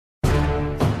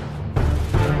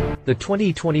The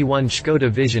 2021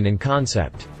 Skoda Vision in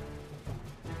Concept.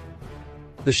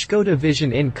 The Skoda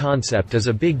Vision in Concept is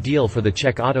a big deal for the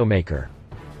Czech automaker.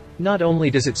 Not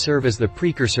only does it serve as the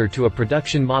precursor to a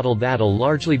production model that'll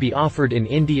largely be offered in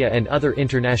India and other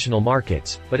international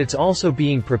markets, but it's also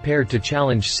being prepared to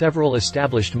challenge several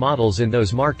established models in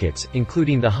those markets,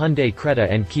 including the Hyundai Creta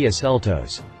and Kia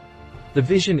Seltos. The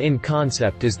Vision in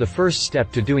Concept is the first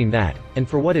step to doing that, and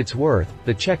for what it's worth,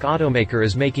 the Czech automaker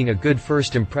is making a good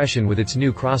first impression with its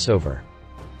new crossover.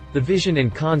 The Vision in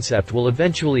Concept will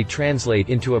eventually translate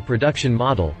into a production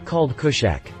model, called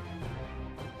Kushaq.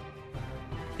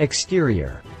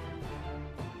 Exterior.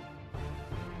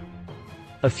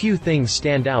 A few things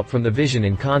stand out from the Vision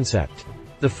in Concept.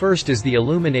 The first is the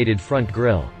illuminated front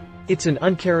grille. It's an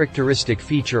uncharacteristic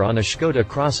feature on a Skoda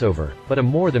crossover, but a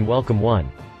more than welcome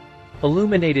one.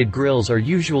 Illuminated grilles are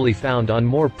usually found on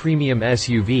more premium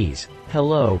SUVs.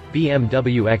 Hello,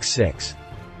 BMW X6.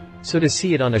 So to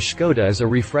see it on a Skoda is a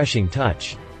refreshing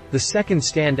touch. The second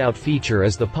standout feature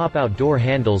is the pop-out door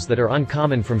handles that are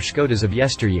uncommon from Skodas of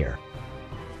yesteryear.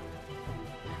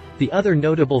 The other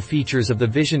notable features of the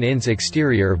Vision In's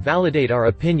exterior validate our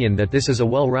opinion that this is a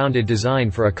well-rounded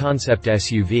design for a concept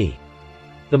SUV.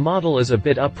 The model is a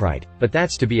bit upright, but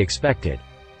that's to be expected.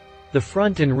 The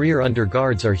front and rear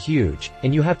underguards are huge,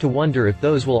 and you have to wonder if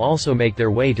those will also make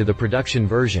their way to the production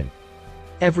version.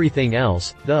 Everything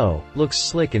else, though, looks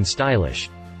slick and stylish.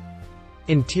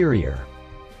 Interior.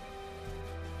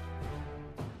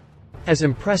 As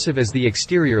impressive as the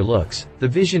exterior looks, the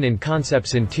Vision in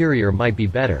Concept's interior might be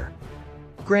better.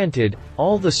 Granted,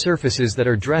 all the surfaces that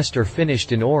are dressed or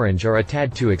finished in orange are a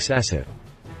tad too excessive.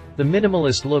 The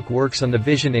minimalist look works on the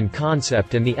Vision in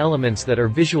Concept and the elements that are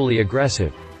visually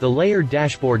aggressive. The layered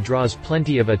dashboard draws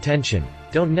plenty of attention,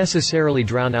 don't necessarily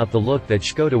drown out the look that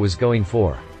Skoda was going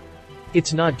for.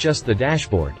 It's not just the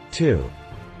dashboard, too.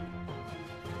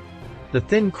 The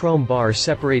thin chrome bar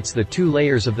separates the two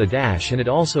layers of the dash and it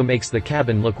also makes the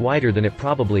cabin look wider than it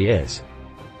probably is.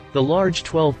 The large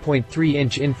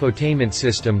 12.3-inch infotainment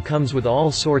system comes with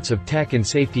all sorts of tech and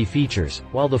safety features,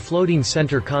 while the floating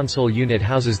center console unit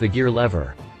houses the gear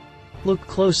lever. Look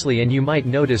closely and you might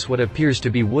notice what appears to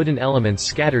be wooden elements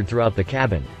scattered throughout the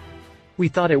cabin. We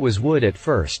thought it was wood at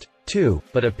first, too,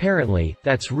 but apparently,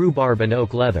 that's rhubarb and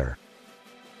oak leather.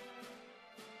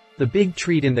 The big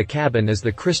treat in the cabin is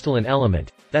the crystalline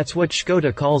element, that's what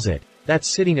Skoda calls it, that's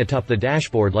sitting atop the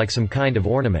dashboard like some kind of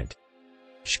ornament.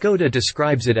 Skoda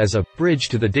describes it as a bridge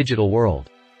to the digital world.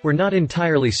 We're not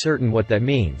entirely certain what that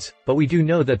means, but we do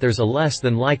know that there's a less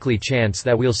than likely chance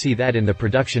that we'll see that in the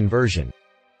production version.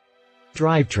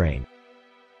 Drivetrain.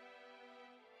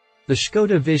 The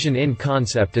Skoda Vision in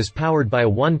Concept is powered by a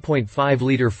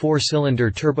 1.5-liter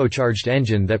 4-cylinder turbocharged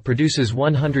engine that produces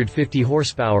 150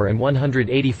 horsepower and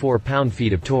 184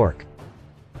 pound-feet of torque.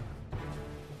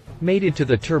 Mated to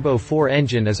the Turbo 4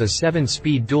 engine is a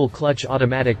 7-speed dual-clutch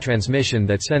automatic transmission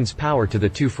that sends power to the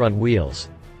two front wheels.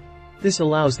 This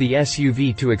allows the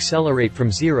SUV to accelerate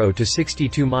from 0 to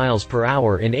 62 miles per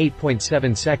hour in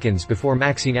 8.7 seconds before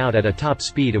maxing out at a top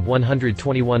speed of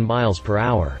 121 miles per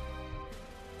hour.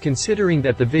 Considering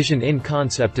that the Vision in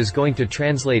Concept is going to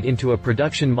translate into a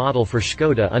production model for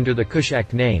Skoda under the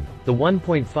Kushaq name, the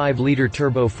 1.5-liter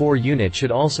Turbo 4 unit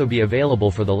should also be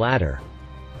available for the latter.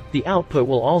 The output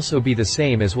will also be the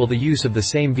same as will the use of the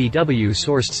same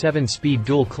VW-sourced 7-speed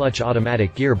dual-clutch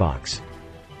automatic gearbox.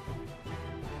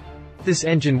 This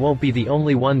engine won't be the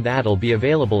only one that'll be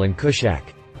available in Kushaq.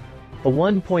 A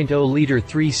 1.0-liter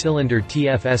 3-cylinder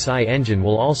TFSI engine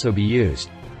will also be used.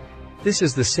 This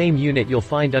is the same unit you'll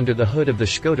find under the hood of the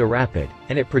Skoda Rapid,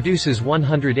 and it produces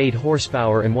 108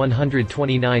 horsepower and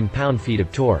 129 pound-feet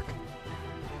of torque.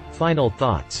 Final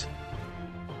thoughts.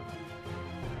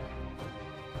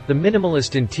 The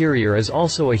minimalist interior is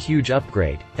also a huge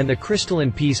upgrade, and the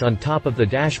crystalline piece on top of the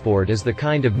dashboard is the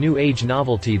kind of new-age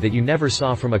novelty that you never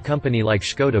saw from a company like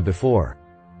Skoda before.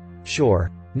 Sure,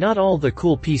 not all the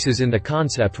cool pieces in the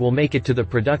concept will make it to the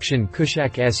production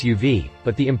Kushaq SUV,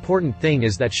 but the important thing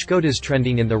is that Skoda's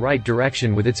trending in the right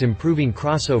direction with its improving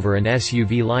crossover and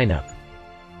SUV lineup.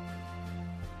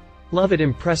 Love it.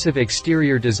 Impressive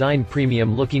exterior design.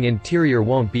 Premium looking interior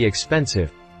won't be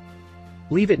expensive.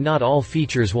 Leave it. Not all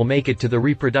features will make it to the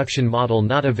reproduction model.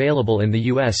 Not available in the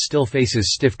US. Still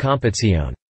faces stiff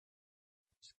competition.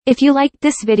 If you liked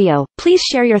this video, please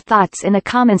share your thoughts in the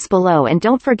comments below and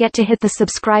don't forget to hit the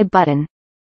subscribe button.